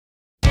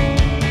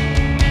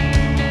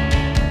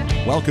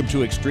Welcome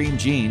to Extreme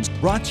Genes,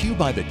 brought to you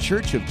by The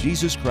Church of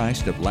Jesus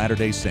Christ of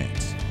Latter-day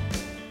Saints.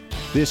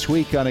 This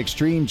week on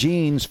Extreme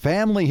Genes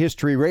Family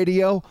History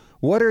Radio,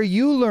 what are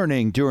you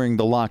learning during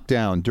the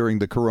lockdown, during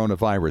the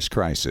coronavirus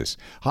crisis?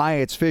 Hi,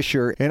 it's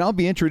Fisher, and I'll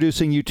be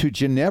introducing you to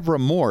Ginevra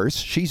Morse.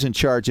 She's in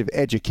charge of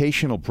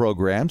educational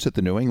programs at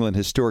the New England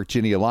Historic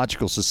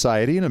Genealogical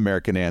Society and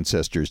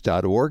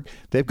AmericanAncestors.org.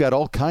 They've got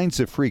all kinds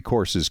of free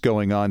courses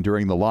going on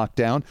during the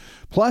lockdown.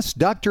 Plus,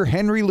 Dr.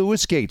 Henry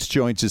Louis Gates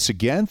joins us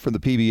again from the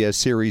PBS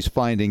series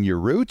Finding Your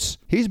Roots.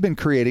 He's been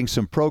creating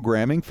some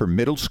programming for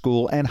middle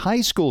school and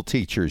high school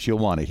teachers you'll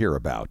want to hear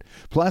about.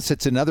 Plus,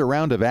 it's another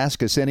round of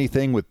Ask Us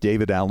Anything with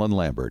David Allen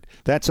Lambert.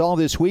 That's all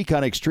this week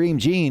on Extreme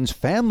Genes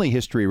Family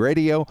History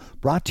Radio,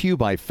 brought to you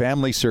by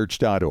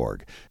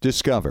FamilySearch.org.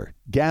 Discover,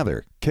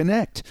 gather,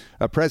 connect.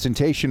 A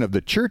presentation of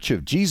the Church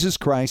of Jesus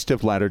Christ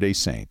of Latter-day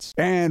Saints.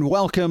 And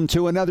welcome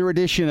to another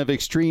edition of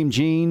Extreme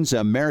Genes,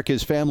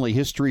 America's Family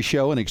History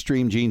Show, and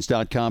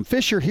ExtremeGenes.com.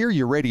 Fisher here,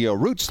 your radio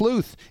root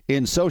sleuth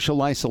in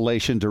social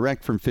isolation,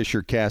 direct from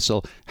Fisher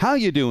Castle. How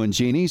you doing,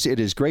 Genies?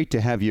 It is great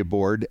to have you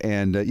aboard.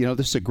 And,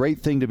 this is a great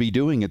thing to be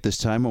doing at this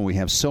time when we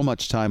have so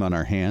much time on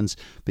our hands,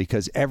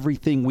 because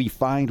everything we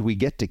find we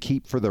get to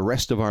keep for the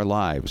rest of our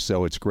lives.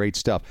 So it's great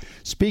stuff.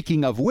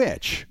 Speaking of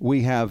which,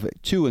 we have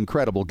two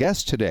incredible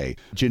guests today.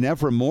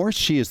 Ginevra Morse,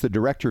 she is the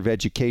Director of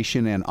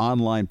Education and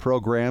Online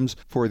Programs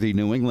for the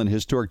New England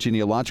Historic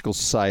Genealogical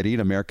Society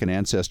and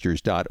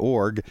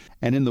AmericanAncestors.org.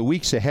 And in the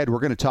weeks ahead, we're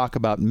going to talk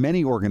about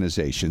many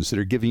organizations that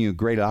are giving you a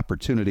great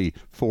opportunity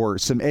for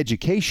some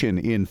education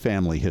in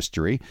family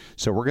history.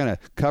 So we're going to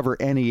cover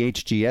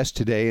NEHGS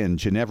today, and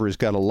Ginevra's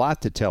got a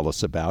lot to tell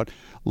us about.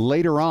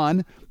 Later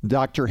on,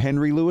 Dr.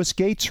 Henry Louis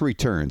Gates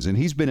returns, and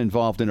he's been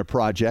involved in a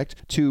project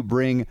to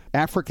bring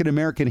African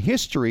American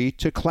history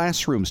to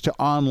classrooms, to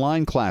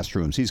online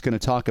classrooms. He's going to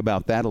talk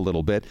about that a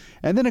little bit.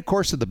 And then, of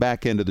course, at the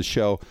back end of the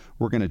show,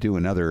 we're going to do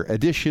another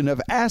edition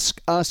of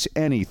Ask Us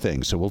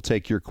Anything. So we'll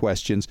take your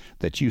questions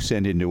that you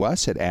send in to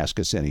us at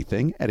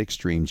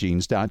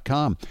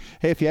AskUsAnything@ExtremeGenes.com.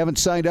 Hey, if you haven't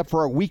signed up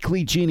for our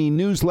weekly Genie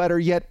newsletter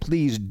yet,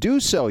 please do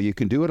so. You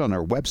can do it on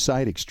our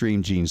website,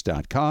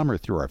 ExtremeGenes.com, or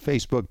through our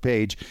Facebook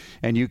page.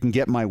 And you can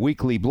get my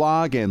weekly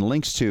blog and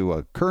links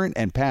to current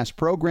and past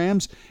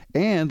programs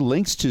and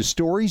links to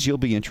stories you'll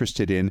be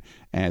interested in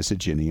as a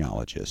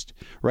genealogist.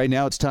 Right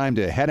now, it's time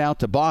to head out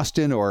to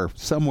Boston or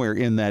somewhere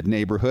in that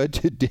neighborhood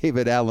to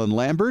David Allen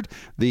Lambert,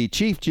 the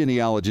Chief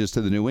Genealogist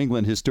of the New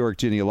England Historic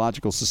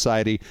Genealogical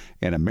Society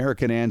and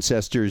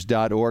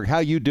AmericanAncestors.org. How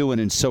you doing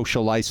in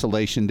social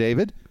isolation,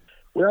 David?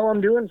 Well,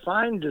 I'm doing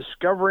fine,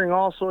 discovering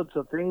all sorts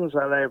of things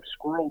that I've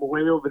squirreled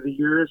away over the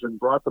years and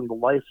brought them to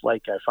life.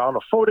 Like I found a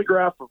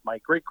photograph of my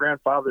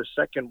great-grandfather's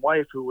second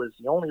wife, who was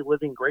the only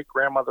living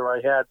great-grandmother I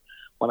had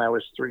when I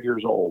was 3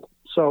 years old.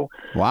 So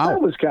wow,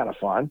 that was kind of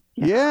fun.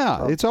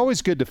 Yeah, it's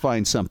always good to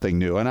find something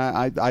new. And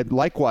I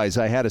likewise,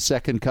 I had a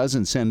second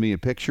cousin send me a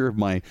picture of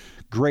my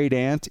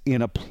great-aunt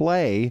in a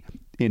play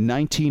in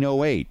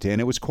 1908,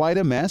 and it was quite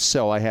a mess,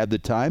 so I had the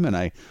time, and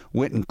I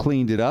went and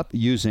cleaned it up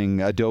using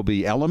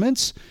Adobe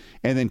Elements,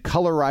 and then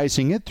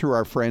colorizing it through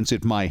our friends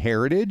at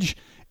MyHeritage,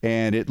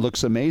 and it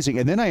looks amazing.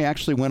 And then I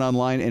actually went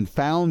online and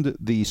found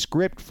the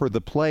script for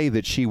the play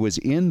that she was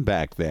in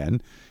back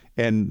then,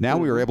 and now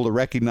we were able to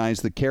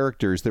recognize the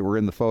characters that were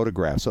in the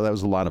photograph, so that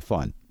was a lot of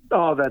fun.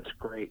 Oh, that's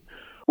great.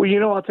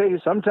 Well, I'll tell you,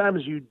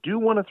 sometimes you do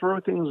want to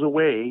throw things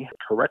away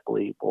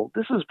correctly. Well,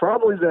 this is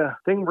probably the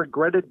thing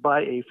regretted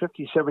by a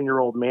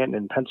 57-year-old man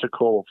in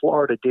Pensacola,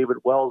 Florida. David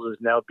Wells is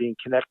now being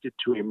connected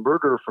to a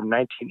murder from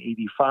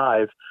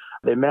 1985.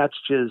 They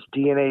matched his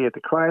DNA at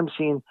the crime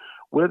scene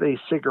with a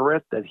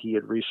cigarette that he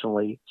had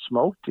recently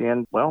smoked,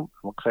 and, well,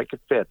 looks like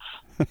it fits.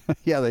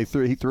 Yeah, he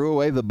threw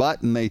away the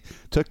butt, and they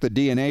took the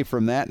DNA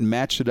from that and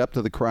matched it up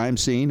to the crime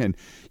scene. And,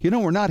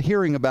 we're not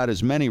hearing about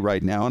as many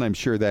right now, and I'm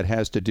sure that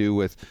has to do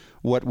with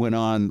what went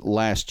on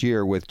last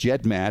year with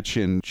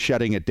GEDmatch and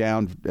shutting it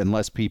down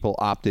unless people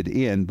opted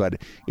in. But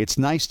it's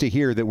nice to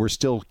hear that we're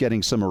still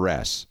getting some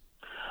arrests.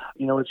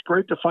 It's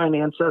great to find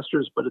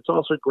ancestors, but it's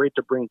also great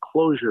to bring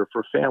closure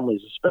for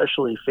families,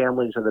 especially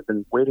families that have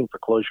been waiting for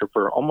closure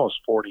for almost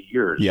 40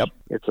 years. Yep.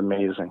 It's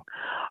amazing.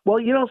 Well,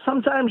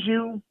 sometimes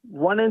you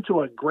run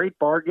into a great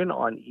bargain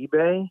on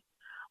eBay.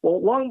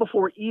 Well, long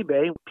before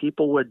eBay,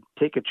 people would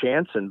take a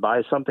chance and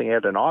buy something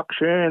at an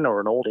auction or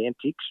an old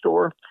antique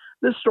store.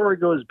 This story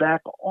goes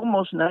back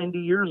almost 90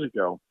 years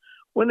ago,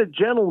 when a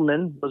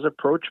gentleman was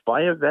approached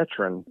by a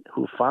veteran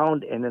who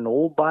found in an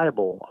old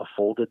Bible a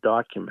folded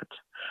document.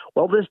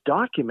 Well, this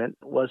document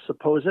was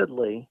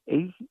supposedly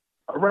a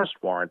arrest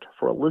warrant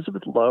for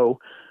Elizabeth Lowe,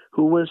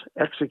 who was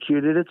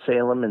executed at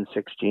Salem in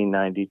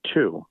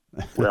 1692.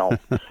 Well,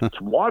 it's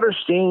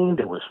water-stained,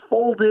 it was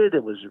folded,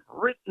 it was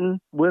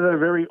written with a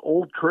very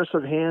old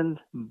cursive hand,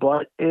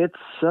 but it's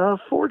a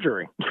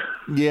forgery.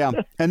 Yeah,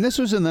 and this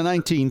was in the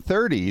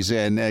 1930s,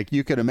 and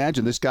you can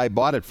imagine this guy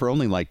bought it for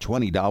only like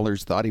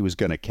 $20, thought he was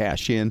going to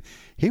cash in.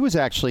 He was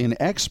actually an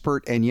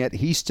expert, and yet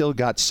he still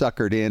got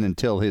suckered in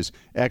until his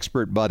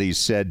expert buddies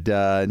said,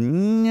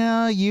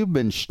 no, you've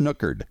been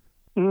schnookered.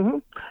 Mm-hmm.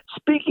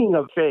 Speaking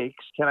of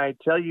fakes, can I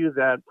tell you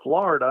that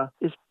Florida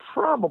is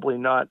probably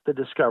not the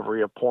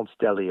discovery of Ponce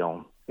de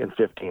Leon in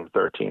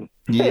 1513.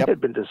 Yep. It had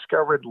been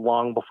discovered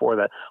long before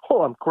that.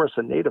 Well, of course,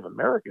 the Native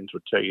Americans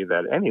would tell you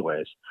that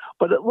anyways.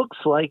 But it looks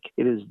like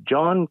it is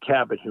John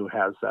Cabot who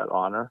has that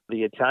honor,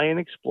 the Italian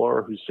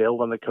explorer who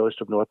sailed on the coast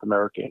of North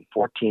America in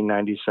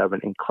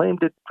 1497 and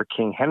claimed it for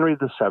King Henry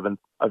VII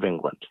of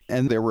England.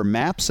 And there were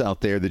maps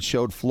out there that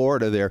showed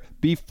Florida there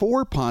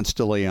before Ponce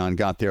de Leon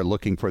got there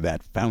looking for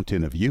that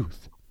fountain of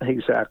youth.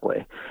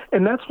 Exactly.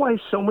 And that's why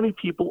so many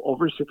people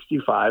over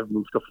 65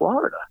 move to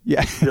Florida.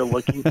 Yeah. They're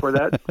looking for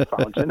that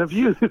fountain of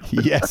youth.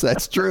 Yes,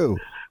 that's true.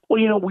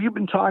 Well, we've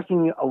been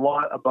talking a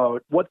lot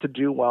about what to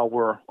do while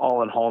we're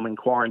all at home in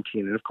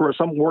quarantine. And of course,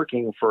 I'm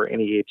working for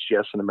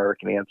NEHGS and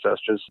American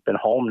Ancestors. Been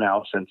home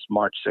now since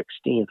March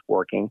 16th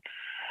working.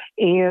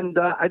 And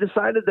I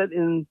decided that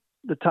in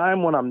the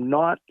time when I'm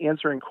not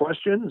answering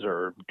questions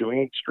or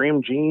doing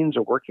Extreme Genes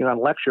or working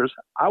on lectures,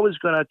 I was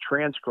going to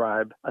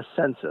transcribe a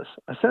census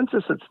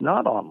that's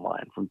not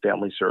online from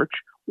Family Search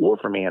or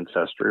from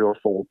Ancestry or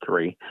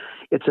Fold3.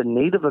 It's a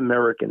Native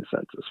American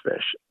census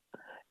fish.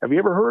 Have you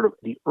ever heard of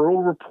the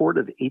Earl Report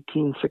of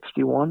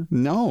 1861?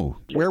 No.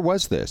 Where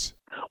was this?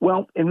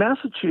 Well, in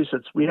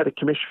Massachusetts, we had a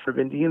Commissioner of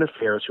Indian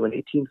Affairs who in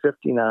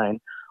 1859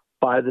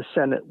 by the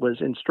Senate was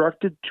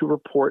instructed to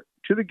report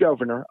to the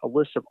governor a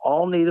list of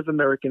all Native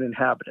American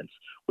inhabitants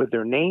with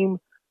their name,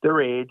 their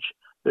age,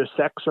 their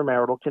sex or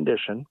marital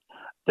condition,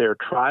 their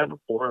tribe,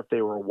 or if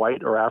they were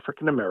white or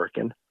African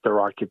American, their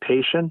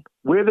occupation,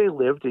 where they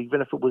lived,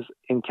 even if it was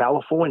in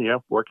California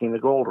working the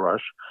gold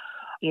rush,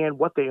 and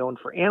what they owned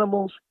for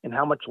animals and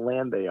how much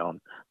land they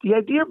owned. The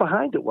idea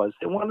behind it was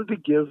they wanted to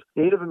give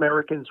Native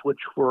Americans, which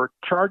were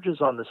charges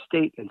on the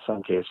state in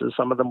some cases,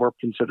 some of them were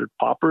considered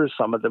paupers,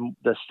 some of them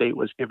the state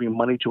was giving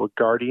money to a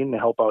guardian to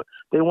help out.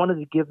 They wanted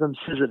to give them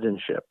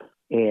citizenship.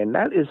 And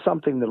that is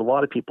something that a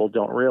lot of people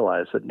don't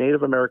realize, that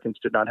Native Americans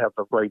did not have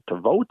the right to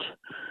vote.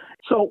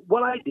 So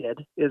what I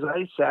did is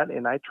I sat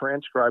and I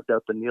transcribed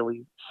out the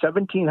nearly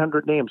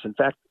 1,700 names. In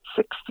fact,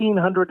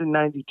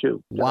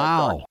 1,692.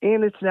 Wow.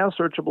 And it's now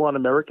searchable on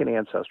American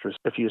Ancestors.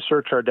 If you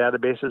search our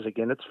databases,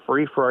 again, it's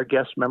free for our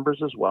guest members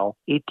as well.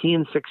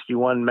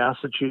 1861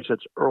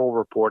 Massachusetts Earl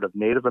Report of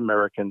Native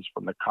Americans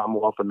from the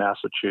Commonwealth of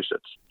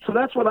Massachusetts. So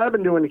that's what I've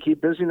been doing to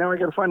keep busy. Now I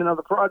got to find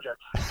another project.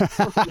 You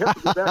have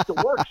to get back to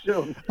work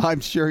soon. I'm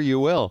sure you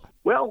will.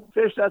 Well,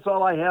 Fish, that's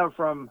all I have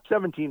from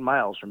 17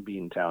 miles from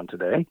Beantown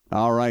today.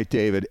 All right,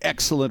 David.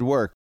 Excellent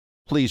work.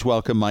 Please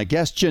welcome my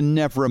guest,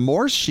 Ginevra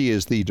Morse. She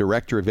is the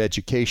Director of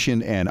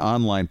Education and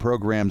Online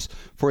Programs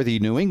for the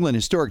New England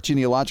Historic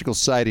Genealogical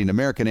Society and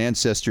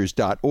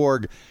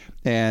AmericanAncestors.org.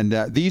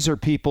 And these are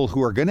people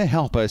who are going to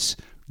help us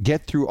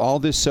get through all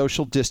this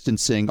social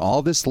distancing,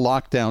 all this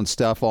lockdown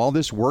stuff, all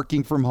this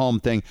working from home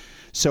thing,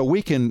 so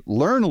we can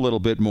learn a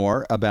little bit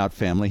more about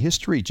family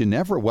history.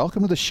 Ginevra,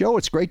 welcome to the show.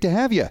 It's great to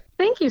have you.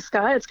 Thank you,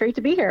 Scott. It's great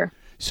to be here.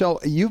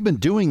 So you've been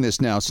doing this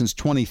now since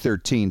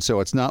 2013, so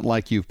it's not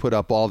like you've put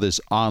up all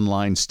this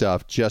online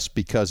stuff just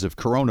because of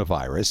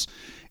coronavirus.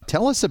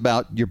 Tell us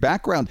about your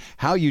background,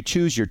 how you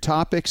choose your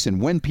topics,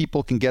 and when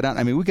people can get on.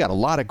 I mean, we've got a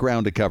lot of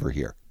ground to cover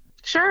here.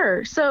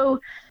 Sure. So,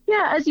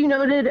 yeah, as you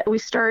noted, we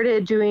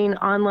started doing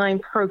online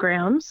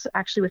programs,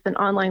 actually with an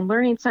online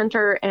learning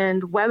center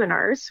and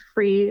webinars,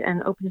 free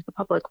and open to the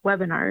public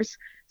webinars,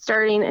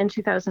 starting in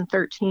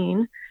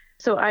 2013.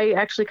 So I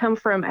actually come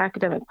from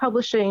academic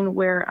publishing,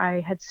 where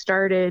I had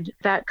started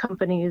that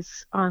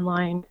company's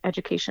online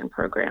education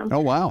program.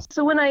 Oh, wow.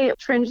 So when I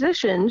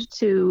transitioned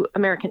to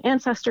American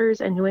Ancestors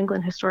and New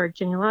England Historic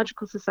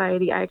Genealogical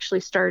Society, I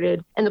actually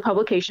started in the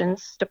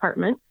publications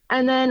department.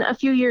 And then a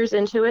few years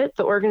into it,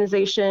 the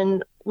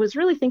organization was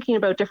really thinking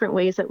about different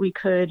ways that we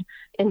could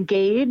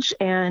engage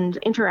and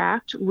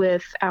interact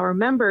with our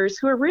members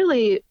who are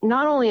really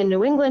not only in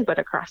New England, but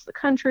across the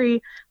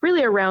country,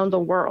 really around the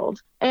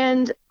world.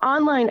 And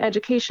online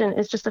education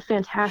is just a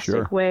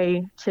fantastic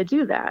way to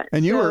do that.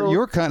 And you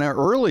were kind of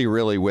early,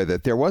 really, with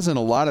it. There wasn't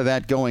a lot of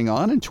that going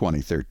on in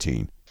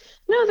 2013.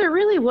 No, there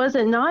really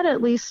wasn't, not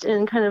at least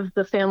in kind of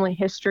the family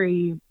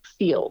history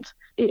field.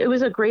 It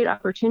was a great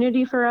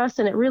opportunity for us,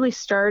 and it really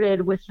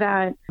started with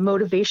that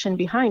motivation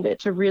behind it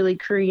to really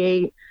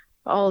create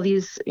all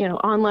these,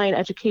 online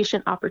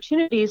education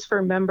opportunities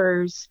for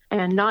members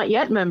and not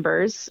yet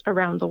members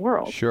around the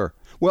world. Sure.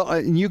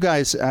 Well, you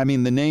guys, I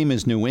mean, the name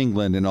is New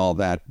England and all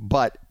that,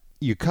 but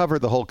you cover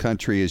the whole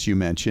country, as you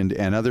mentioned,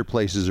 and other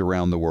places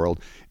around the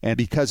world. And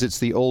because it's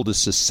the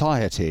oldest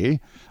society,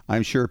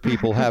 I'm sure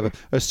people have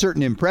a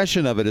certain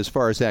impression of it as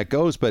far as that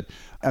goes. But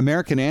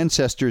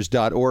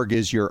AmericanAncestors.org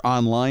is your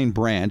online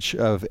branch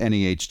of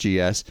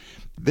NEHGS.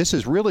 This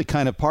is really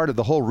kind of part of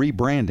the whole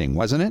rebranding,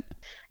 wasn't it?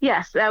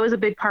 Yes, that was a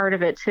big part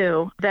of it,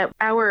 too, that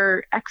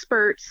our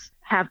experts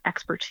have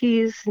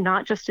expertise,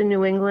 not just in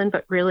New England,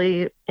 but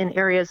really in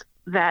areas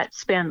that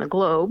span the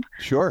globe.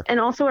 Sure. And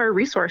also our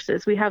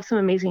resources. We have some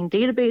amazing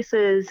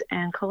databases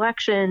and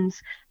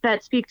collections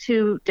that speak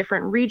to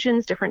different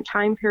regions, different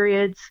time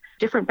periods,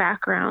 different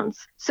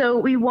backgrounds. So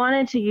we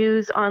wanted to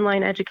use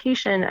online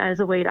education as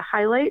a way to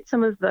highlight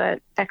some of the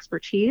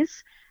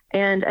expertise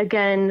and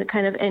again,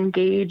 kind of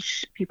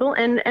engage people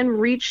and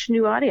reach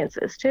new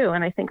audiences too.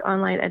 And I think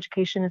online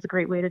education is a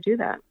great way to do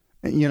that.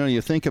 You know, you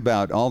think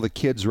about all the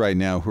kids right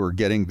now who are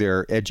getting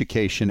their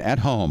education at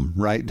home,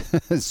 right?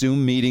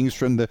 Zoom meetings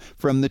from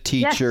the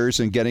teachers. Yes.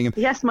 And getting them.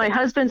 Yes, my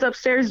husband's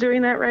upstairs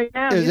doing that right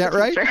now. Is that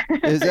right?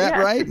 Is that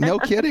Yeah. right? No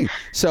kidding.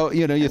 So,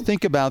 you know, you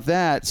think about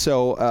that.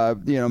 So,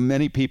 you know,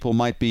 many people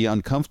might be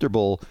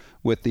uncomfortable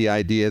with the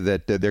idea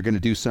that they're going to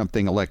do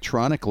something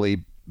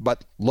electronically.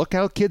 But look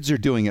how kids are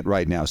doing it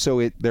right now.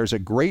 So there's a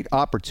great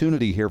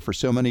opportunity here for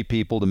so many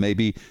people to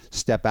maybe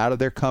step out of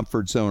their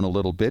comfort zone a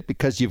little bit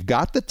because you've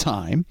got the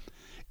time.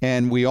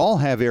 And we all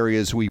have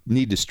areas we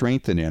need to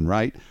strengthen in,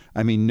 right?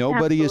 I mean,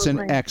 nobody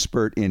Absolutely. is an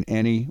expert in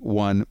any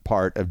one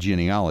part of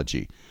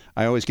genealogy.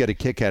 I always get a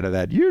kick out of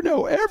that. You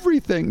know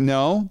everything.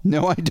 No,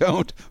 I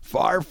don't.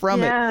 Far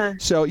from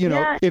it. So, you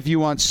know, if you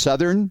want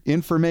Southern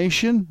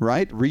information,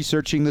 right,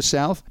 researching the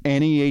South,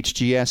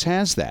 NEHGS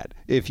has that.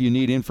 If you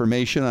need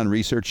information on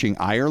researching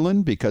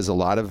Ireland, because a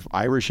lot of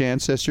Irish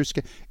ancestors,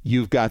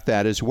 you've got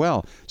that as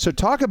well. So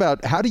talk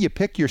about how do you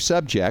pick your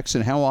subjects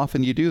and how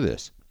often you do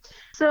this?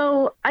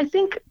 So I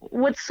think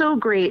what's so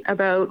great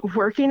about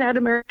working at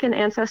American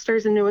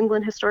Ancestors and New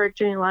England Historic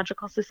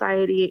Genealogical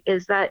Society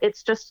is that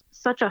it's just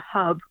such a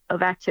hub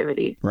of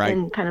activity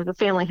in kind of the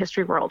family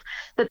history world,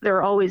 that there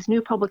are always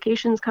new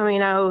publications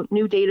coming out,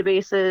 new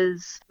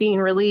databases being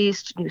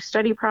released, new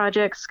study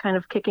projects kind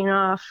of kicking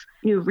off,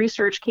 new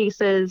research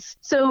cases.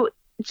 So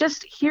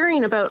just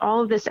hearing about all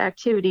of this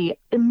activity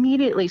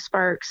immediately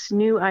sparks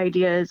new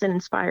ideas and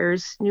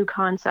inspires new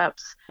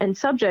concepts and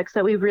subjects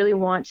that we really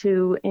want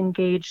to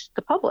engage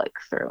the public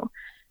through.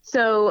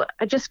 So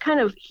just kind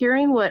of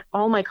hearing what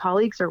all my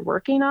colleagues are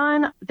working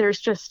on, there's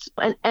just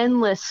an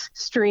endless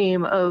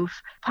stream of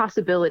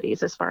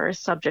possibilities as far as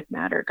subject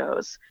matter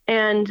goes.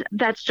 And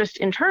that's just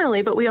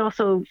internally, but we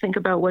also think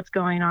about what's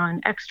going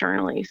on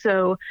externally.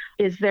 So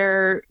is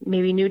there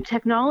maybe new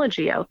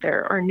technology out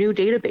there or new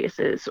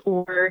databases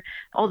or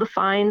all the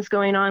finds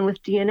going on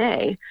with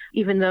DNA?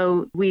 Even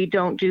though we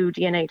don't do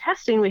DNA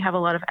testing, we have a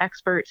lot of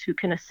experts who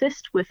can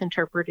assist with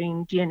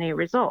interpreting DNA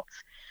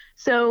results.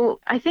 So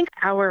I think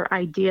our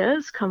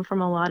ideas come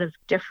from a lot of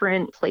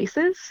different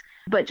places,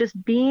 but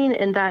just being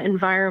in that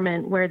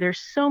environment where there's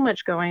so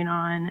much going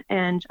on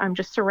and I'm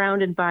just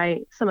surrounded by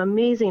some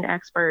amazing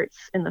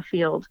experts in the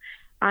field,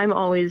 I'm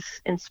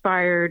always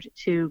inspired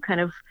to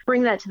kind of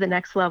bring that to the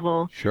next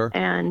level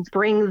and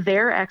bring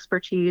their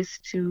expertise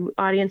to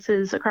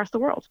audiences across the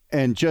world.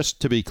 And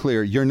just to be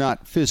clear, you're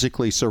not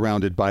physically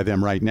surrounded by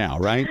them right now,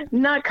 right?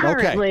 Not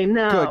currently, okay.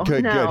 No.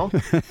 Good.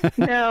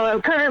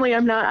 No, currently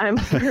I'm not. I'm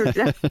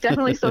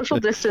definitely social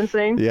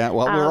distancing. Yeah,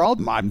 well,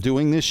 I'm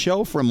doing this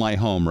show from my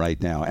home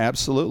right now.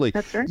 Absolutely.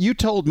 That's right. You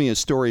told me a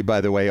story,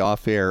 by the way,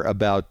 off air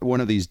about one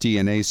of these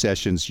DNA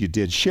sessions you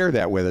did. Share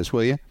that with us,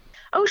 will you?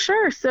 Oh,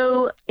 sure.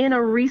 So in a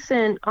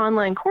recent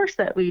online course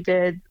that we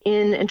did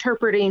in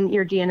interpreting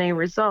your DNA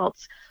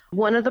results,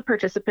 one of the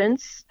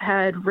participants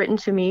had written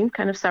to me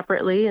kind of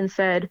separately and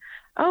said,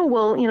 oh,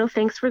 well,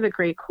 thanks for the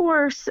great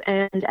course.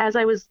 And as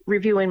I was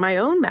reviewing my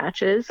own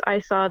matches, I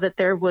saw that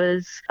there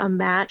was a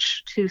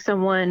match to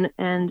someone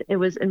and it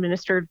was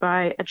administered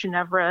by a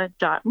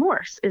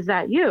Ginevra.Morse. Is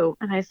that you?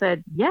 And I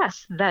said,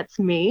 yes, that's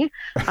me.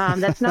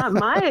 That's not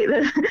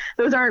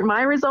those aren't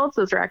my results.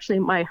 Those are actually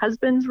my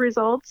husband's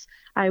results.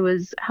 I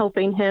was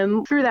helping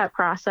him through that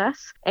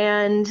process.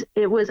 And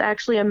it was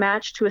actually a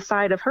match to a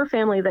side of her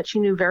family that she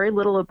knew very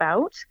little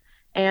about.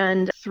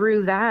 And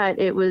through that,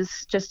 it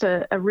was just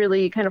a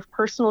really kind of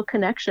personal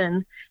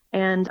connection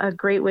and a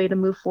great way to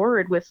move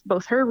forward with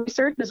both her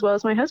research as well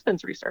as my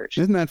husband's research.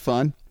 Isn't that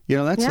fun?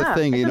 That's the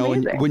thing,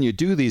 when you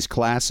do these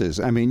classes,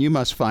 I mean, you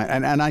must find,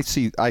 and I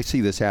see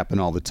this happen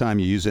all the time.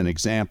 You use an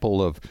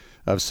example of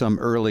some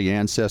early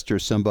ancestor,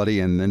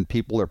 somebody, and then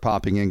people are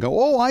popping in and go,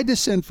 oh, I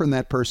descend from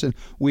that person.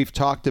 We've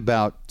talked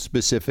about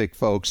specific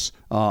folks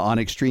on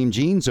Extreme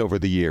Genes over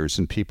the years,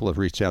 and people have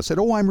reached out and said,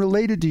 oh, I'm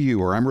related to you,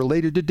 or I'm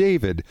related to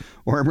David,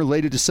 or I'm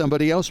related to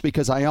somebody else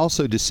because I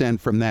also descend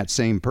from that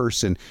same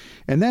person.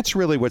 And that's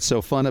really what's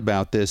so fun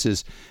about this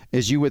is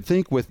you would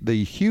think with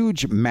the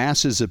huge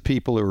masses of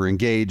people who are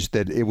engaged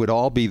that it would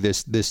all be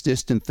this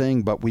distant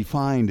thing, but we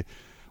find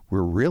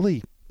we're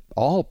really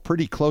all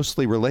pretty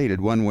closely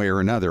related one way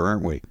or another,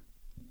 aren't we?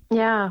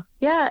 Yeah.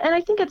 And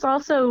I think it's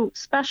also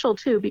special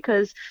too,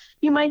 because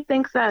you might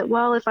think that,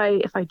 well, if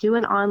I do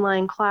an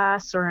online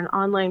class or an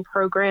online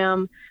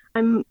program,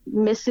 I'm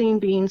missing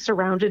being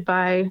surrounded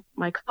by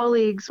my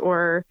colleagues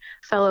or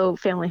fellow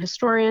family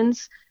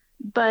historians.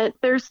 But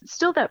there's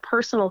still that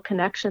personal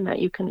connection that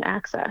you can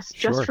access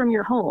just from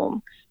your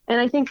home. And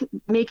I think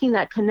making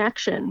that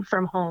connection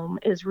from home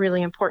is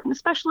really important,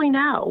 especially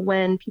now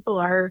when people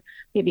are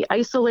maybe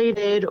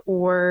isolated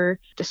or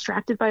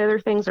distracted by other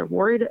things or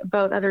worried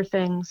about other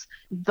things.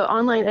 The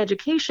online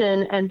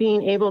education and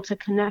being able to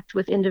connect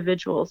with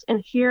individuals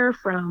and hear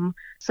from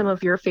some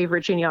of your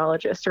favorite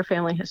genealogists or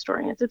family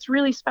historians, it's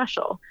really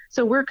special.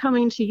 So we're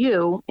coming to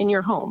you in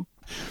your home.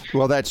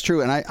 Well, that's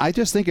true. And I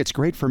just think it's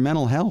great for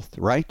mental health,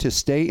 right? To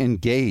stay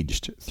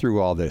engaged through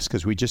all this,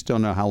 because we just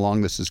don't know how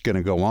long this is going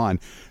to go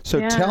on.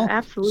 So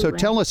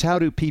tell us, how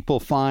do people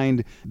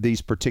find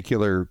these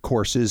particular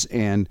courses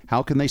and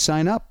how can they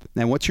sign up?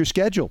 And what's your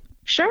schedule?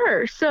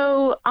 Sure.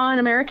 So on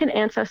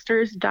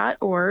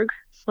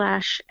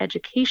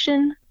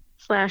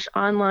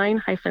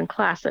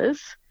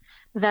AmericanAncestors.org/education/online-classes,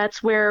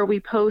 that's where we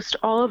post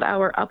all of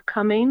our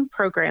upcoming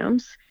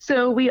programs.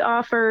 So we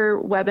offer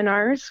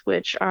webinars,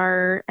 which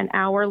are an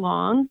hour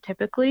long.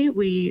 Typically,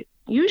 we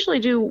usually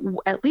do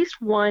at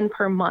least one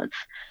per month.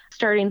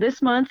 Starting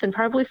this month and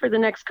probably for the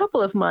next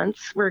couple of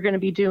months, we're going to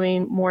be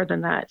doing more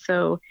than that.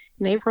 So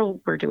in April,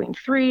 we're doing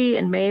 3.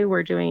 In May,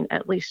 we're doing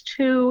at least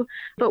 2,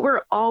 but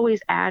we're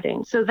always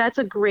adding. So that's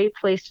a great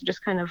place to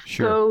just kind of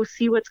go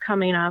see what's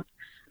coming up.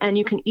 And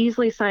you can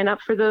easily sign up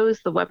for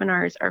those. The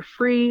webinars are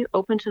free,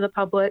 open to the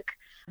public.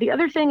 The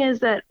other thing is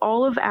that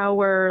all of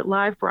our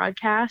live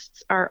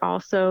broadcasts are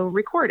also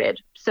recorded.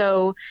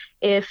 So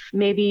if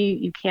maybe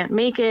you can't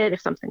make it,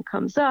 if something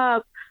comes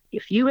up,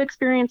 if you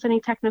experience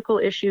any technical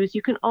issues,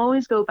 you can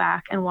always go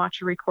back and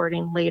watch a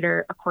recording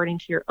later according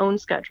to your own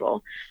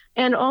schedule.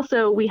 And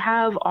also, we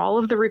have all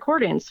of the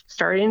recordings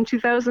starting in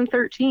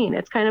 2013.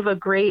 It's kind of a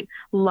great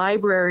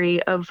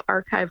library of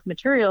archived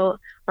material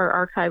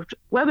or archived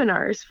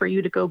webinars for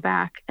you to go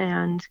back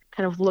and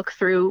kind of look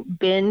through,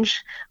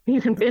 binge.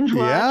 You can binge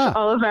watch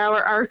all of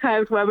our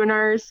archived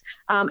webinars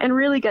and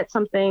really get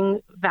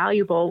something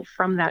valuable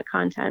from that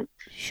content.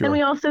 Sure. And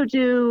we also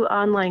do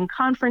online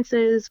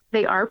conferences.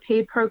 They are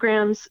paid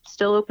programs,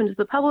 still open to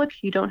the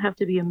public. You don't have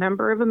to be a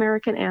member of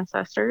American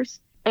Ancestors.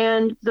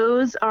 And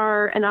those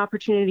are an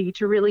opportunity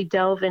to really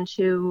delve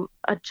into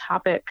a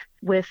topic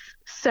with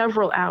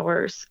several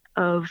hours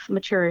of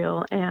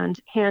material and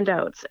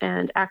handouts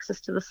and access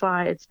to the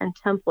slides and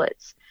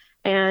templates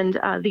and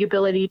the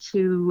ability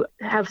to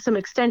have some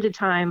extended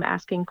time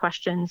asking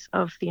questions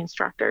of the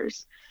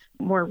instructors.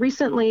 More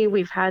recently,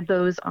 we've had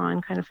those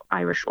on kind of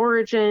Irish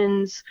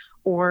origins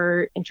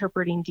or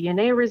interpreting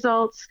DNA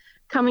results.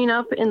 Coming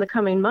up in the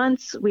coming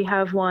months, we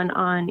have one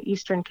on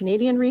Eastern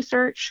Canadian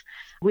research.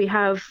 We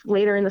have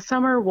later in the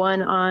summer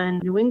one on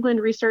New England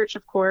research,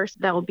 of course.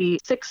 That will be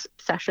 6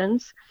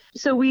 sessions.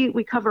 So we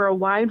cover a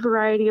wide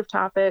variety of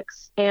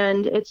topics,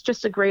 and it's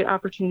just a great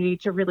opportunity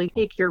to really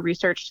take your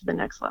research to the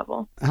next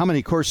level. How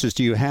many courses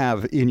do you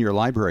have in your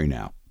library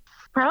now?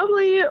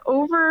 Probably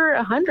over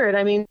 100.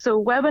 I mean,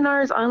 so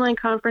webinars, online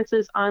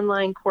conferences,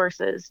 online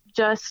courses.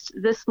 Just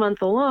this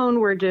month alone,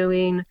 we're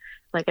doing,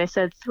 like I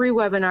said, 3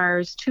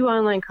 webinars, 2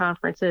 online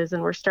conferences,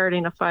 and we're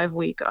starting a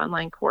 5-week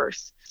online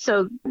course.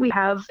 So we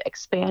have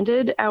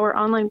expanded our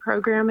online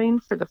programming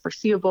for the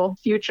foreseeable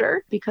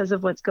future because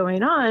of what's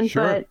going on.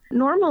 Sure. But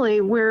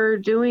normally we're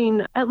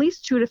doing at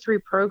least 2 to 3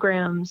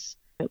 programs.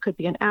 It could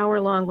be an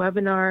hour-long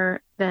webinar,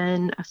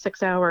 then a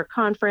 6-hour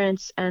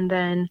conference, and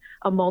then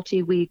a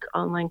multi-week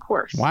online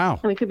course. Wow.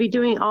 And we could be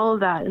doing all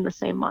of that in the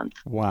same month.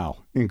 Wow.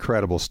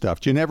 Incredible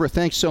stuff. Ginevra,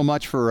 thanks so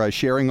much for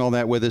sharing all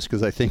that with us,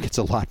 because I think it's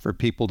a lot for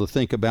people to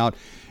think about.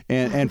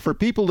 And for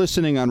people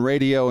listening on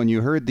radio, and you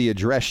heard the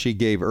address she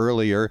gave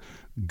earlier,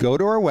 go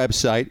to our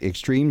website,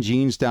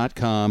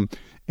 extremegenes.com,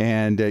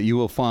 and you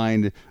will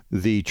find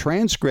the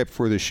transcript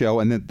for the show,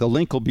 and the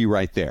link will be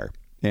right there.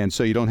 And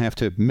so you don't have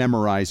to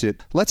memorize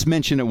it. Let's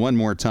mention it one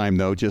more time,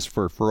 though, just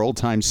for old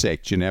time's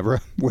sake. Ginevra,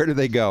 where do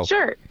they go?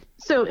 Sure.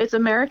 So it's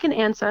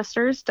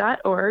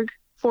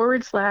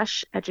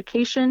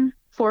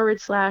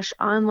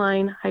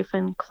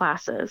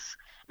AmericanAncestors.org/education/online-classes.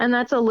 And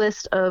that's a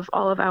list of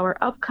all of our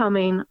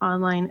upcoming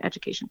online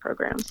education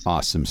programs.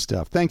 Awesome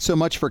stuff. Thanks so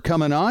much for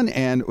coming on,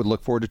 and we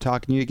look forward to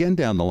talking to you again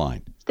down the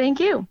line. Thank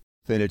you.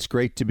 And it's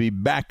great to be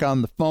back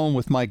on the phone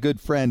with my good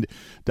friend,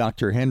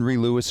 Dr. Henry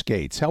Louis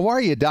Gates. How are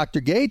you,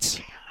 Dr.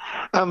 Gates?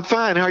 I'm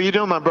fine. How are you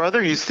doing, my brother?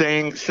 Are you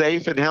staying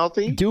safe and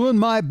healthy? Doing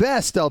my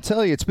best. I'll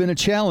tell you, it's been a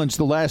challenge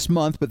the last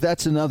month, but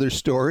that's another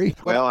story.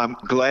 Well, I'm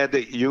glad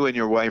that you and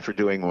your wife are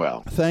doing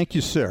well. Thank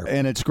you, sir.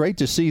 And it's great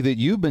to see that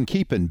you've been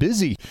keeping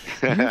busy.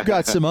 You've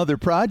got some other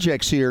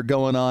projects here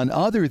going on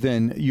other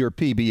than your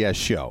PBS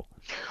show.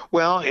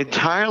 Well,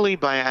 entirely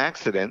by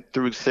accident,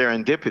 through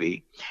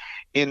serendipity,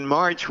 in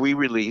March, we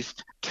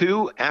released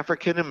 2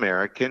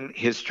 African-American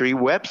history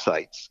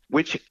websites,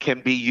 which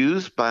can be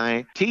used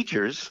by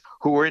teachers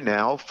who are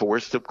now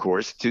forced, of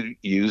course, to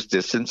use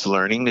distance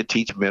learning to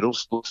teach middle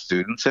school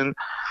students and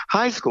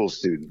high school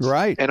students.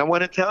 Right. And I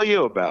want to tell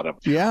you about them.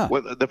 Yeah.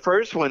 Well, the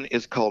first one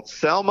is called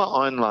Selma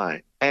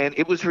Online, and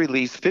it was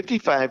released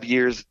 55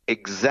 years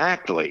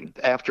exactly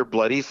after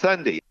Bloody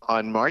Sunday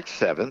on March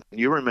 7th.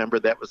 You remember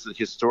that was the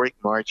historic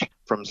march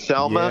from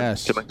Selma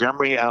to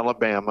Montgomery,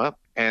 Alabama.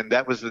 And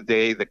that was the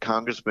day that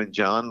Congressman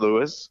John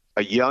Lewis,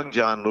 a young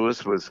John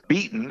Lewis, was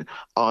beaten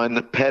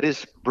on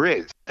Pettus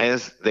Bridge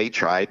as they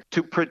tried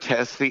to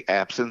protest the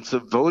absence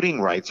of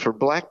voting rights for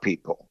Black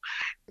people.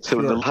 So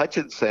Sure. the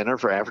Hutchins Center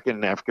for African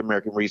and African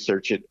American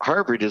Research at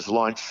Harvard has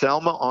launched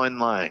Selma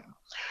Online,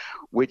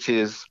 which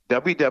is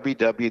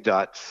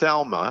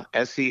www.selma,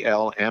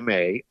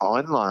 S-E-L-M-A,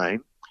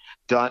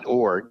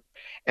 online.org.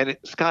 And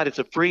Scott, it's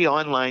a free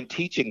online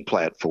teaching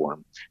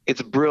platform.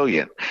 It's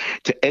brilliant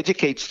to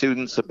educate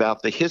students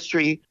about the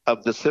history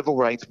of the civil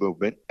rights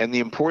movement and the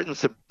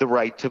importance of the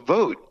right to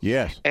vote.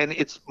 Yes. And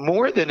it's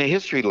more than a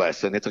history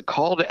lesson. It's a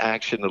call to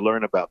action to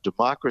learn about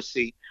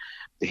democracy,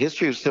 the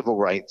history of civil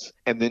rights,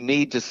 and the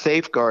need to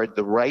safeguard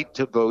the right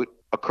to vote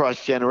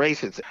across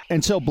generations.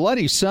 And so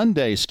Bloody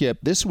Sunday, Skip,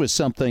 this was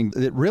something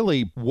that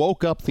really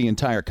woke up the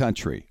entire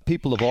country.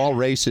 People of all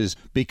races,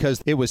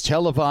 because it was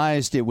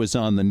televised, it was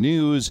on the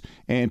news,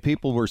 and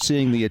people were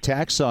seeing the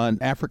attacks on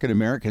African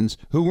Americans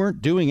who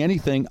weren't doing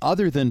anything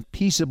other than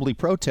peaceably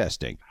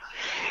protesting.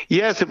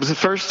 Yes, it was the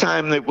first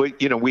time that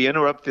we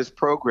interrupt this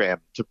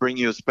program to bring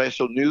you a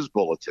special news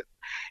bulletin.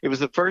 It was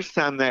the first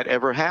time that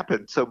ever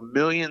happened. So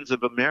millions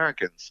of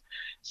Americans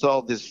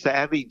saw this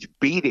savage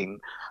beating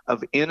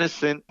of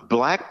innocent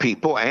Black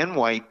people and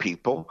white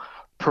people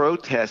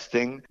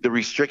protesting the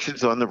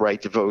restrictions on the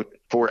right to vote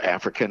for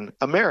African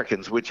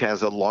Americans, which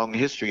has a long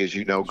history, as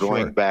you know,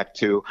 going Sure. back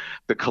to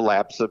the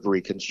collapse of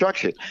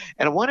Reconstruction.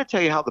 And I want to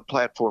tell you how the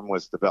platform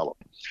was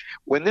developed.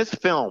 When this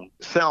film,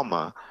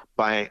 Selma,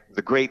 by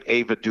the great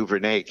Ava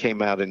DuVernay,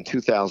 came out in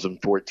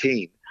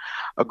 2014,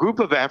 a group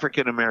of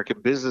African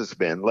American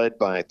businessmen led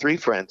by three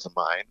friends of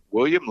mine,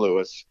 William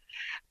Lewis,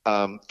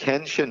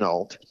 Ken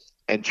Chenault,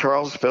 and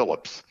Charles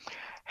Phillips,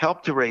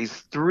 helped to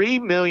raise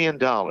 $3 million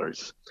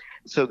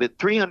so that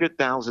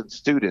 300,000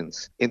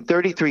 students in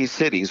 33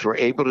 cities were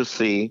able to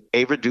see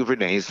Ava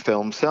DuVernay's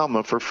film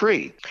Selma for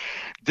free.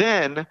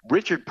 Then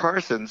Richard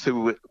Parsons,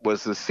 who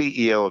was the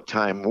CEO of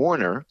Time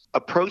Warner,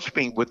 approached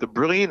me with the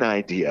brilliant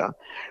idea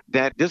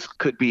that this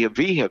could be a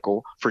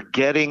vehicle for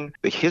getting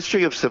the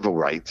history of civil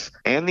rights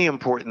and the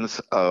importance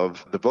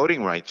of the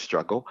voting rights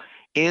struggle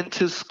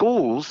into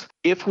schools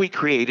if we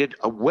created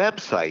a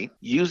website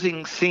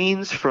using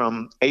scenes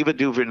from Ava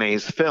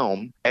DuVernay's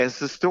film as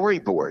the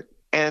storyboard.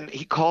 And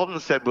he called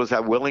and said, was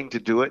I willing to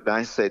do it? And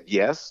I said,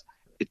 yes.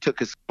 It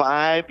took us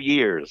 5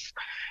 years,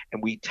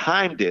 and we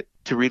timed it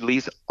to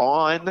release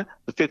on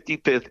the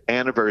 55th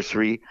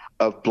anniversary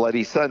of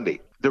Bloody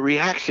Sunday. The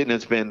reaction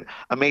has been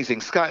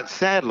amazing. Scott,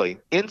 sadly,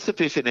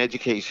 insufficient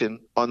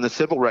education on the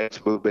civil rights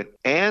movement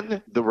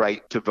and the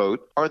right to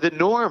vote are the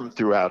norm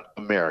throughout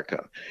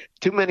America.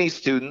 Too many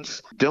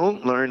students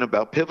don't learn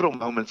about pivotal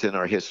moments in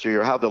our history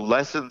or how the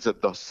lessons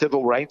of the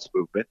civil rights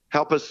movement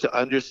help us to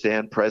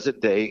understand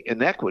present-day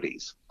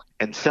inequities.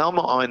 And Selma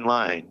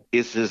Online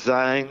is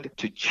designed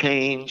to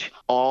change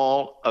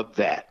all of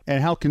that.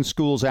 And how can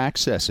schools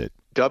access it?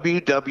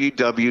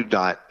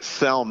 www.selma,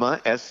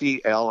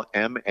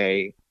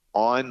 S-E-L-M-A,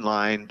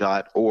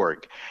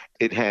 online.org.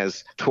 It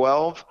has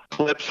 12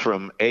 clips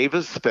from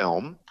Ava's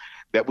film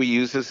that we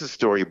use as a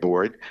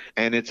storyboard,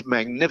 and it's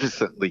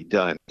magnificently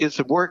done. It's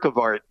a work of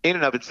art in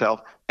and of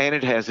itself, and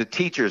it has a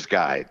teacher's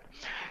guide.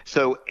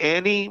 So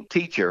any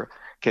teacher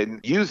can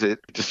use it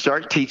to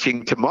start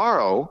teaching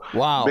tomorrow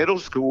middle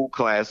school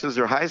classes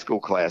or high school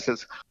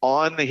classes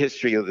on the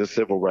history of the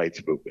civil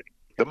rights movement.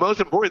 The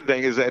most important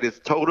thing is that it's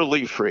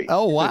totally free.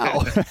 Oh, wow.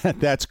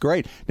 That's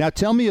great. Now,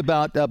 tell me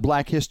about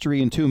Black History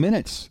in 2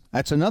 minutes.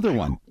 That's another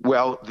one.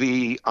 Well,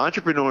 the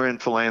entrepreneur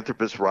and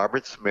philanthropist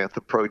Robert Smith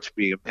approached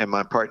me and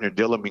my partner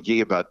Dylan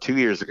McGee about 2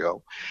 years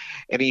ago.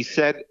 And he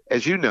said,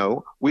 as you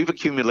know, we've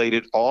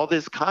accumulated all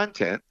this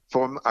content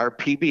from our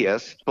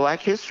PBS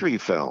Black History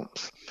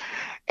films.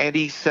 And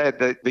he said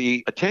that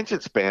the attention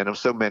span of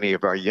so many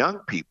of our young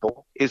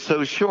people is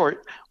so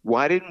short.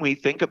 Why didn't we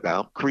think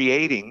about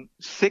creating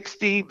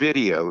 60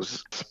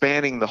 videos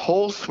spanning the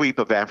whole sweep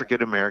of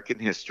African American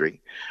history,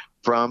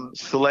 from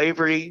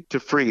slavery to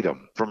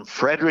freedom, from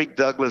Frederick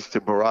Douglass to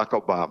Barack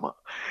Obama?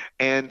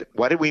 And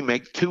why did we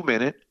make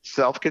 2-minute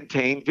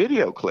self-contained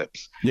video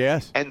clips?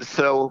 Yes. And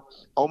so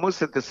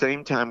almost at the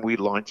same time we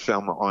launched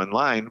Selma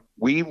Online,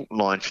 we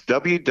launched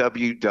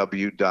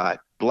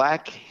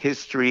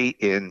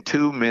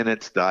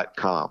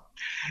www.blackhistoryin2minutes.com.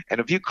 And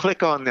if you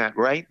click on that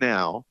right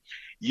now,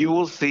 you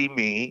will see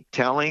me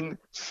telling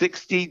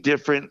 60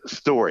 different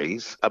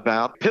stories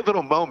about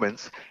pivotal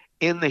moments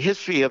in the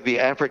history of the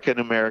African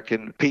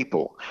American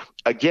people.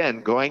 Again,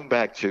 going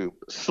back to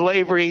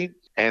slavery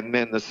and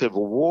then the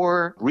Civil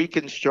War,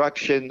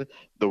 Reconstruction,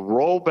 the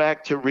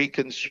rollback to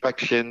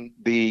Reconstruction,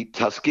 the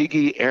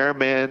Tuskegee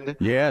Airmen,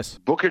 yes,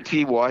 Booker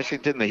T.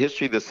 Washington, the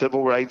history of the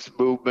Civil Rights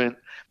Movement,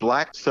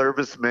 Black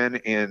servicemen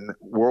in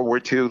World War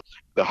II,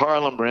 the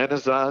Harlem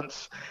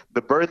Renaissance,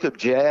 the birth of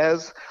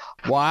jazz,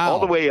 wow, all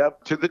the way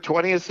up to the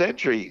 20th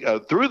century,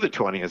 through the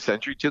 20th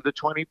century to the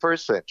 21st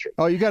century.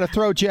 Oh, you got to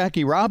throw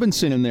Jackie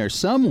Robinson in there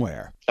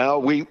somewhere.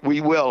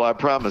 We will, I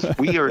promise.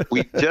 We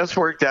just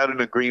worked out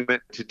an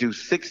agreement to do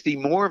 60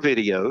 more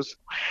videos.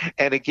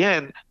 And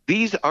again,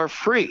 these are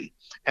free.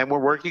 And we're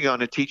working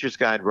on a teacher's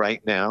guide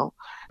right now.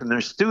 And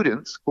their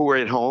students who are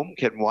at home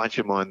can watch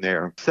them on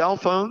their cell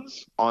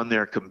phones, on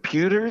their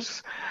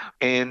computers,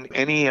 and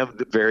any of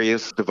the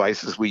various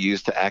devices we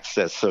use to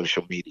access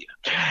social media.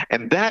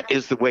 And that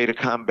is the way to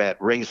combat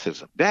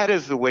racism. That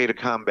is the way to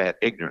combat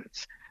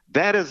ignorance.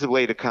 That is the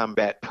way to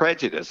combat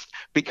prejudice,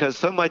 because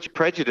so much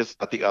prejudice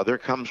about the other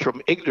comes from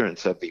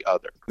ignorance of the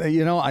other.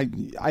 You know, I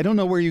don't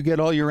know where you get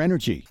all your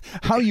energy.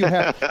 How you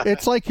have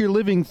it's like you're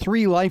living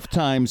 3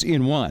 lifetimes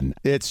in one.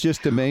 It's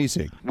just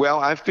amazing. Well,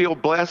 I feel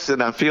blessed,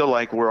 and I feel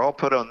like we're all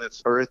put on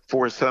this earth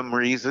for some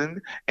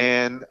reason.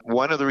 And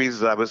one of the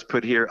reasons I was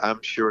put here,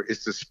 I'm sure,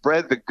 is to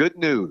spread the good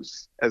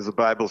news, as the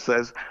Bible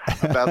says,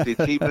 about the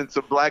achievements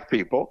of Black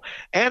people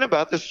and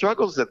about the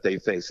struggles that they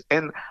face.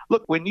 And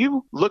look, when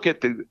you look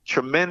at the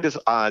tremendous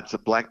odds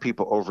that Black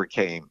people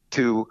overcame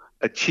to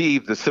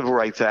achieve the Civil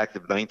Rights Act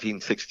of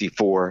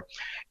 1964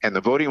 and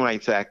the Voting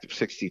Rights Act of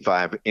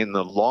 65 in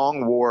the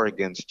long war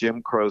against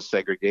Jim Crow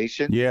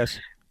segregation, yes,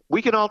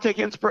 we can all take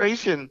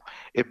inspiration.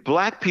 If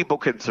Black people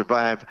can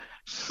survive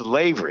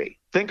slavery,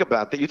 think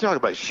about that. You talk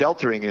about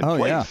sheltering in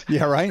place.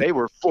 Yeah, right. They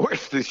were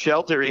forced to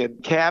shelter in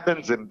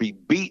cabins and be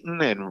beaten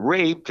and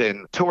raped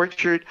and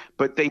tortured,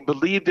 but they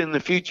believed in the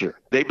future.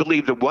 They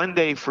believed that one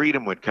day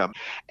freedom would come,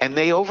 and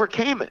they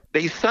overcame it.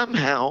 They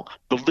somehow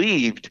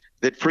believed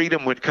that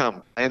freedom would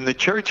come, and the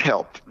church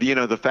helped. You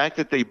know, the fact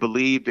that they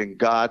believed in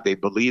God, they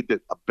believed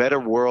that a better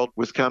world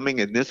was coming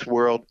in this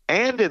world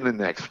and in the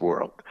next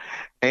world.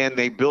 And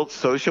they built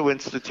social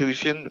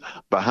institution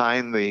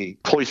behind the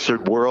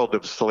cloistered world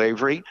of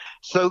slavery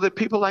so that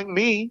people like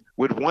me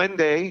would one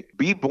day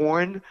be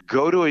born,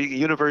 go to a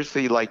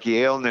university like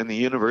Yale and then the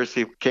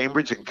University of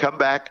Cambridge and come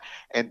back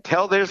and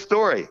tell their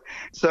story.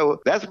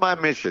 So that's my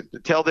mission, to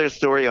tell their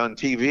story on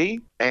TV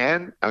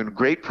and on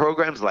great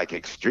programs like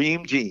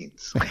Extreme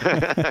Genes.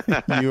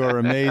 You are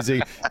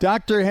amazing.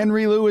 Dr.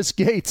 Henry Louis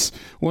Gates,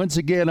 once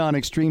again on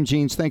Extreme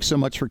Genes, thanks so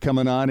much for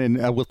coming on, and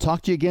we'll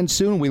talk to you again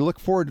soon. We look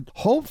forward,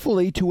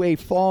 hopefully, to a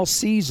fall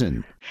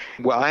season.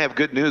 Well, I have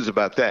good news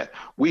about that.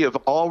 We have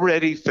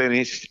already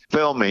finished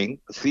filming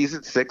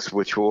season 6,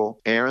 which will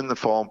air in the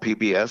fall on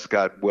PBS,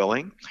 God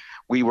willing.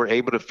 We were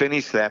able to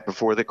finish that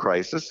before the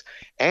crisis.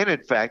 And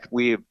in fact,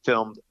 we have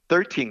filmed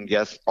 13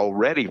 guests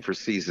already for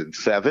season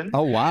 7.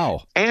 Oh,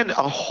 wow. And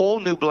a whole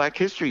new Black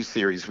History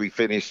series we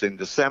finished in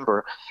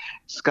December.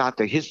 Scott,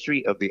 the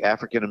history of the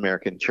African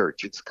American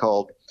church. It's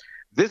called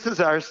This Is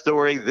Our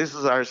Story, This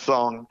Is Our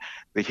Song,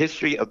 The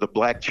History of the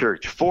Black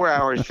Church.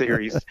 4-hour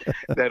series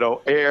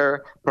that'll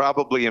air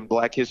probably in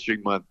Black History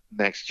Month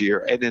next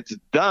year. And it's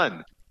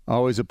done.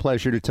 Always a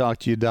pleasure to talk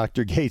to you,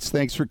 Dr. Gates.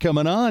 Thanks for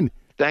coming on.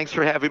 Thanks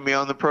for having me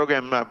on the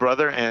program, my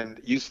brother,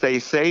 and you stay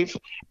safe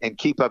and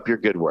keep up your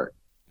good work.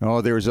 Oh,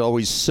 there's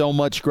always so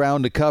much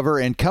ground to cover.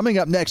 And coming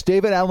up next,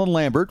 David Allen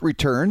Lambert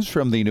returns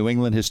from the New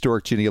England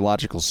Historic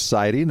Genealogical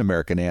Society and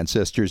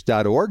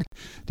AmericanAncestors.org.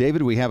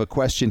 David, we have a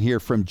question here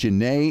from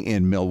Janae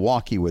in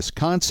Milwaukee,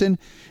 Wisconsin.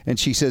 And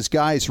she says,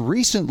 guys,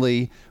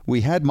 recently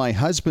we had my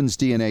husband's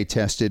DNA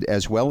tested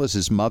as well as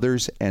his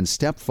mother's and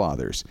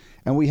stepfather's.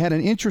 And we had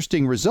an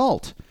interesting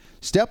result.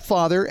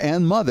 Stepfather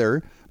and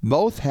mother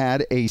both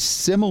had a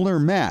similar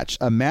match,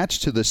 a match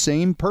to the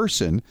same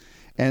person,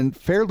 and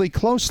fairly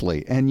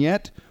closely, and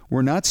yet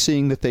we're not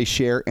seeing that they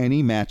share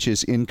any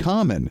matches in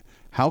common.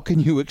 How can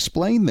you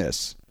explain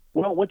this?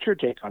 Well, what's your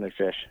take on it,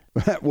 Fish?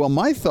 Well,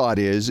 my thought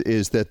is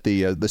that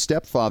the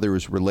stepfather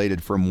is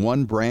related from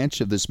one branch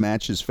of this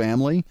match's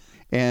family,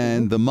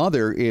 and the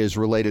mother is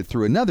related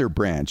through another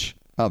branch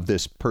of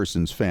this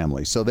person's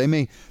family. So they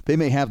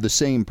may have the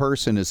same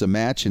person as a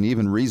match and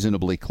even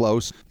reasonably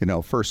close,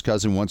 first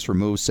cousin once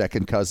removed,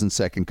 second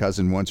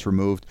cousin once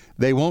removed.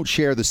 They won't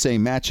share the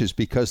same matches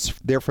because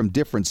they're from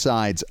different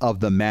sides of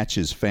the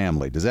match's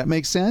family. Does that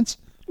make sense?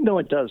 No,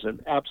 it does.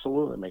 It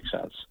absolutely makes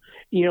sense.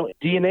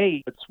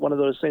 DNA, it's one of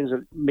those things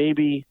that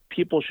maybe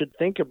people should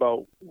think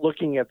about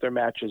looking at their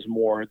matches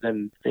more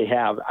than they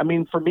have. I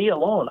mean, for me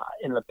alone,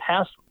 in the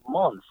past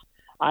month,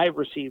 I've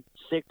received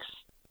 6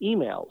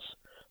 emails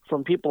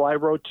from people I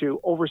wrote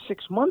to over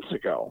 6 months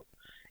ago.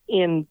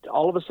 And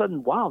all of a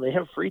sudden, wow, they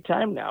have free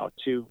time now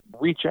to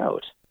reach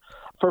out.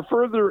 For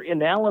further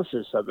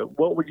analysis of it,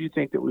 what would you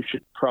think that we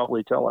should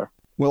probably tell her?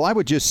 Well, I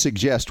would just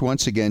suggest,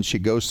 once again, she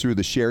goes through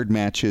the shared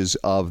matches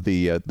of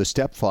the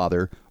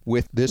stepfather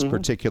with this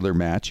particular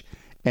match,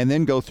 and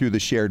then go through the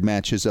shared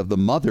matches of the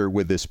mother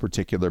with this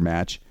particular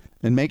match,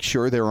 and make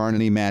sure there aren't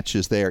any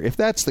matches there. If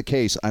that's the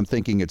case, I'm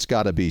thinking it's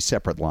got to be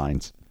separate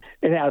lines.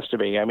 It has to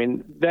be. I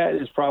mean, that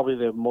is probably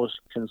the most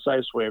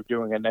concise way of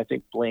doing it, and I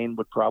think Blaine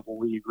would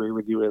probably agree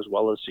with you as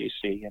well as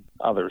CC and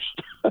others.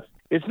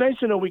 It's nice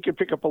to know we could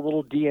pick up a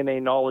little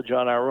DNA knowledge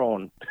on our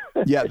own.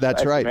 Yeah,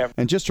 that's right.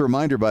 And just a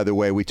reminder, by the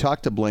way, we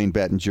talked to Blaine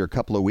Bettinger a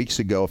couple of weeks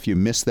ago. If you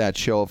missed that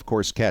show, of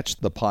course, catch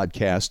the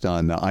podcast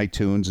on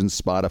iTunes and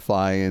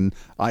Spotify and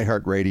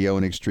iHeartRadio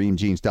and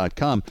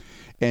ExtremeGenes.com.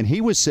 And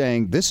he was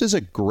saying this is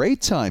a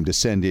great time to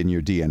send in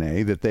your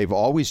DNA, that they've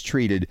always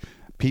treated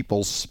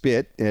people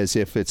spit as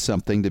if it's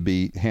something to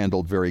be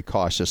handled very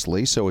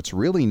cautiously. So it's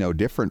really no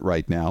different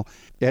right now.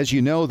 As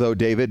you know, though,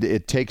 David,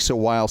 it takes a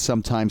while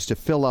sometimes to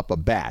fill up a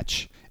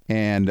batch.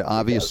 And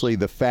obviously,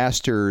 the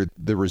faster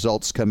the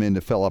results come in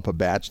to fill up a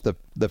batch,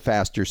 the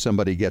faster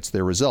somebody gets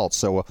their results.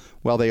 So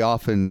while they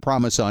often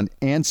promise on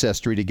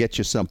Ancestry to get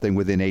you something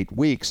within 8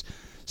 weeks,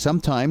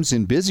 sometimes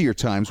in busier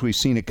times, we've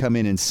seen it come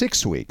in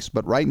 6 weeks.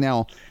 But right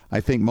now,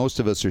 I think most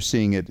of us are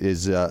seeing it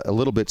is a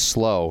little bit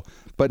slow.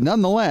 But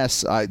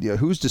nonetheless,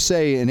 who's to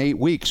say in 8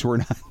 weeks we're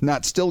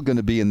not still going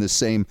to be in the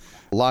same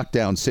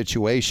lockdown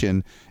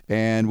situation,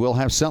 and we'll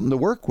have something to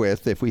work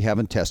with if we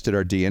haven't tested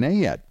our DNA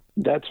yet.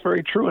 That's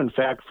very true. In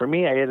fact, for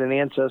me, I had an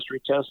ancestry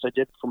test I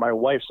did for my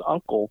wife's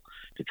uncle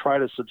to try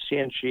to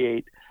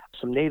substantiate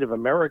some Native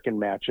American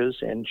matches.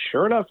 And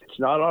sure enough, it's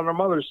not on her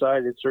mother's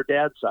side, it's her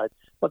dad's side.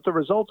 But the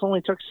results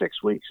only took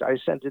 6 weeks. I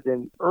sent it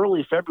in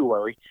early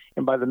February,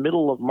 and by the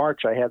middle of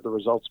March, I had the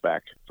results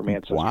back from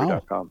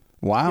Ancestry.com.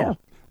 Wow. Yeah.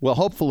 Well,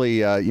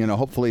 hopefully,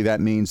 hopefully that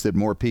means that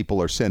more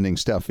people are sending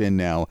stuff in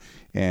now,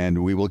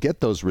 and we will get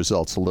those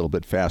results a little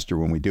bit faster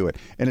when we do it.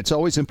 And it's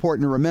always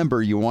important to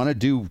remember, you want to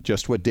do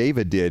just what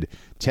David did: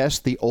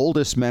 test the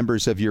oldest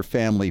members of your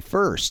family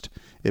first.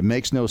 It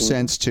makes no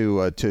sense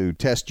to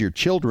test your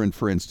children,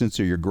 for instance,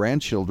 or your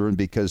grandchildren,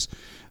 because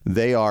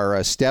they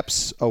are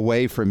steps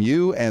away from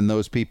you and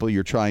those people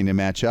you're trying to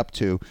match up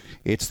to.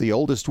 It's the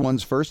oldest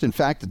ones first. In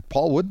fact,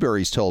 Paul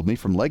Woodbury's told me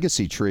from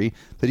Legacy Tree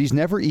that he's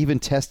never even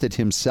tested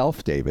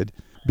himself, David,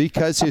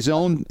 because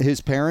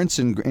his parents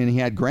and he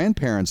had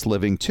grandparents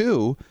living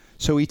too.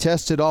 So he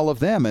tested all of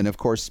them. And of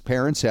course,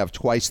 parents have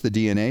twice the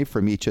DNA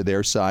from each of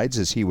their sides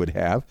as he would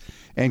have.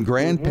 And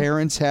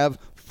grandparents have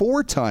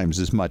 4 times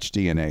as much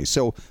DNA.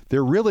 So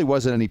there really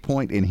wasn't any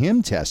point in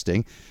him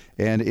testing.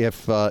 And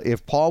if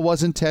Paul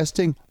wasn't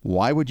testing,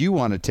 why would you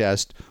want to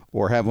test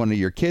or have one of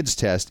your kids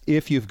test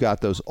if you've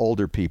got those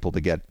older people to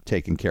get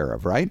taken care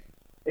of, right?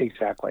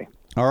 Exactly.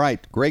 All right.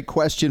 Great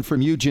question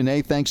from you,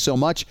 Janae. Thanks so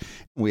much.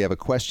 We have a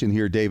question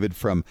here, David,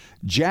 from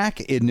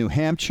Jack in New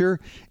Hampshire.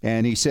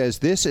 And he says,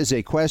 this is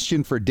a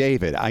question for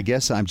David. I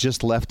guess I'm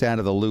just left out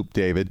of the loop,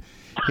 David.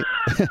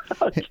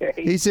 Okay.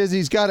 He says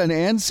he's got an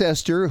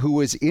ancestor who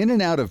was in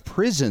and out of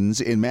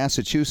prisons in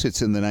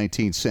Massachusetts in the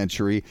 19th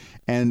century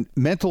and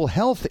mental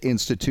health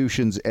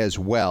institutions as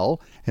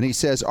well. And he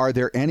says, are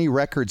there any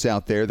records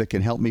out there that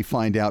can help me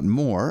find out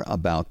more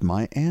about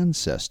my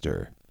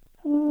ancestor?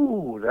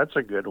 Ooh, that's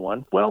a good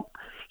one. Well,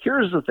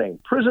 here's the thing.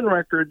 Prison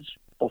records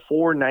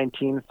before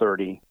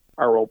 1930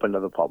 are open to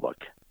the public.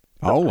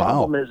 The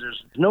problem is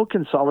there's no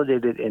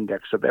consolidated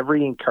index of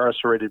every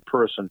incarcerated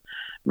person,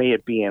 may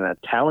it be in a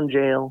town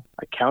jail,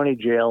 a county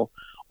jail,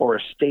 or a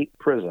state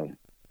prison.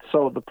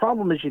 So the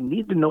problem is you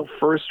need to know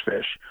first,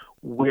 Fish,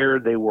 where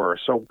they were.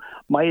 So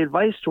my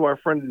advice to our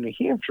friend in New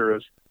Hampshire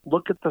is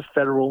look at the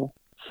federal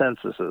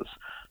censuses.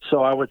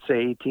 So I would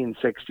say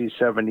 1860,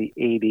 70,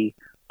 80.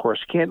 Of course,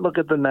 you can't look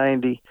at the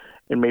 90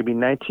 and maybe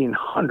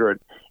 1900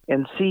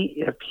 and see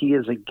if he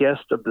is a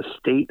guest of the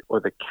state or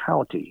the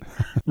county.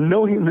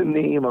 Knowing the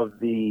name of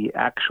the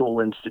actual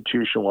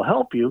institution will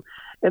help you.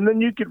 And then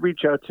you could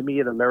reach out to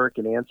me at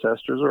American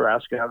Ancestors or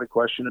ask another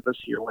question of us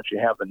here once you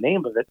have the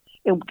name of it.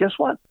 And guess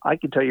what? I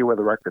can tell you where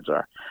the records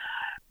are.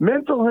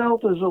 Mental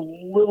health is a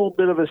little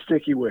bit of a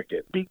sticky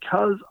wicket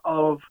because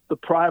of the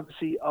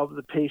privacy of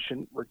the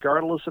patient,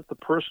 regardless if the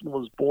person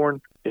was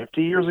born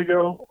 50 years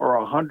ago or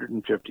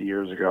 150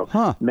 years ago.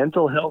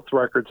 Mental health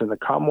records in the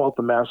Commonwealth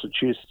of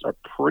Massachusetts are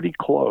pretty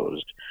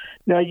closed.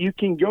 Now, you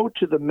can go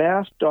to the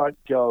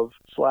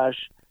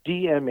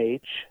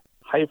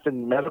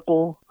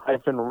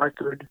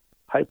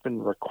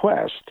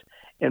mass.gov/DMH-medical-record-request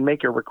and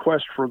make a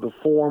request for the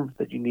form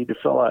that you need to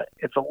fill out.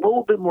 It's a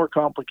little bit more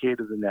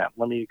complicated than that.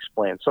 Let me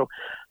explain. So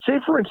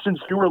say, for instance,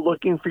 you were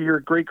looking for your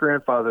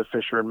great-grandfather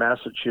Fisher in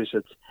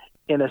Massachusetts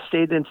in a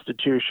state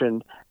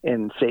institution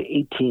in, say,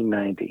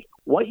 1890.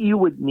 What you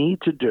would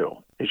need to do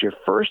is you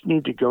first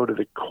need to go to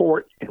the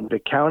court in the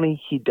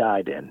county he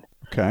died in.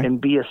 Okay. And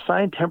be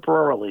assigned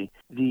temporarily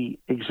the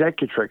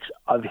executrix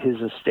of his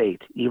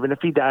estate, even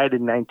if he died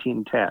in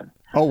 1910.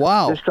 Oh,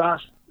 wow. This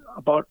costs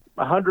about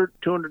 $100,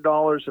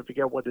 $200. I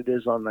forget what it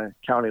is on the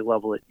county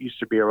level. It used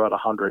to be about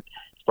 $100.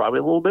 It's probably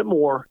a little bit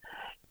more.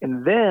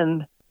 And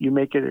then you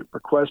make a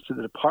request to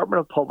the Department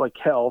of Public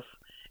Health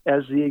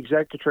as the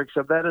executrix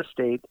of that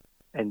estate,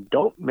 and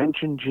don't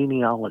mention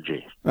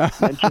genealogy.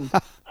 Mention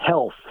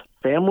health,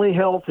 family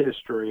health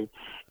history,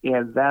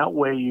 and that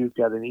way you've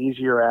got an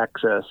easier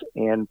access.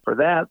 And for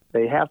that,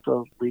 they have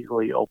to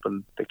legally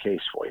open the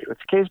case for you.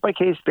 It's a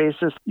case-by-case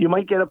basis. You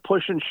might get a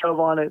push and shove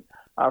on it.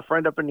 Our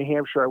friend up in New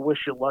Hampshire, I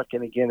wish you luck.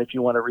 And again, if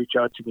you want to reach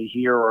out to me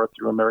here or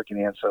through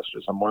American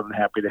Ancestors, I'm more than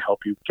happy to help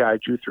you, guide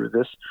you through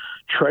this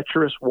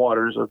treacherous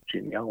waters of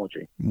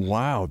genealogy.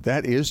 Wow,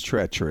 that is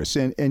treacherous.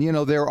 And you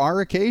know, there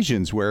are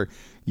occasions where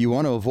you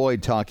want to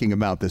avoid talking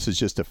about this as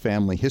just a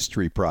family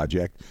history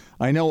project.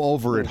 I know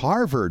over at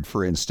Harvard,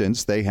 for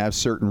instance, they have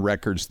certain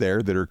records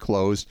there that are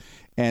closed.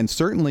 and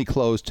certainly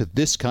closed to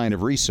this kind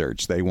of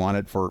research. They want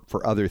it for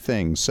other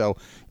things. So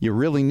you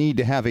really need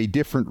to have a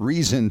different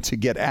reason to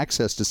get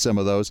access to some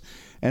of those.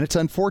 And it's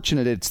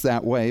unfortunate it's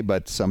that way,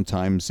 but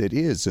sometimes it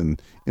is in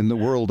the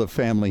world of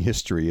family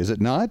history, is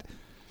it not?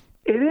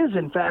 It is.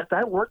 In fact,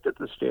 I worked at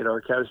the State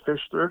Archives Fish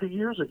 30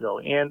 years ago,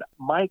 and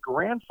my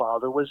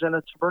grandfather was in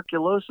a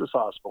tuberculosis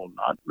hospital,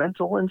 not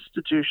mental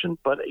institution,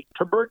 but a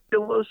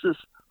tuberculosis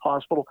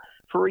hospital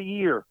for a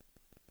year.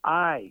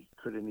 I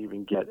couldn't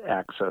even get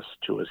access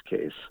to his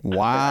case.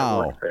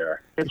 Wow.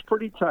 There. It's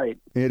pretty tight.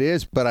 It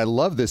is, but I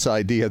love this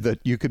idea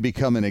that you could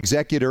become an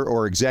executor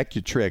or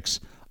executrix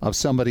of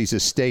somebody's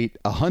estate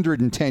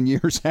 110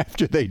 years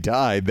after they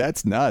died.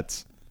 That's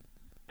nuts.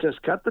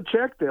 Just cut the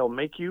check. They'll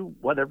make you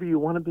whatever you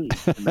want to be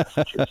in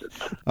Massachusetts.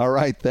 All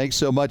right. Thanks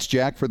so much,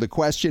 Jack, for the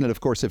question. And, of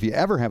course, if you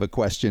ever have a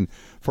question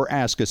for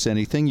Ask Us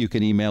Anything, you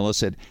can email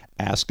us at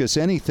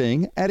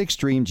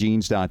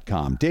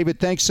askusanything@extremegenes.com. David,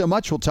 thanks so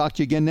much. We'll talk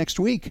to you again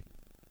next week.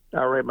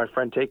 All right, my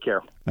friend. Take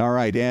care. All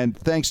right. And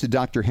thanks to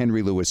Dr.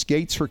 Henry Louis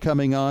Gates for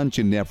coming on,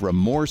 Ginevra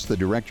Morse, the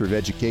Director of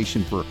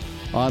Education for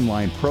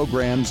Online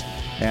Programs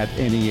at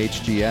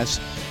NEHGS.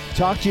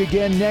 Talk to you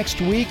again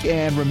next week,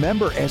 and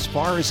remember, as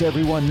far as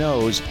everyone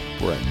knows,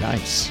 we're a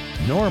nice,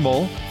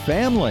 normal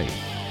family.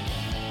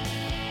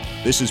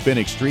 This has been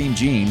Extreme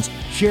Genes.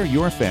 Share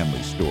your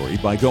family story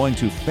by going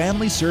to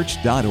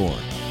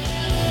FamilySearch.org.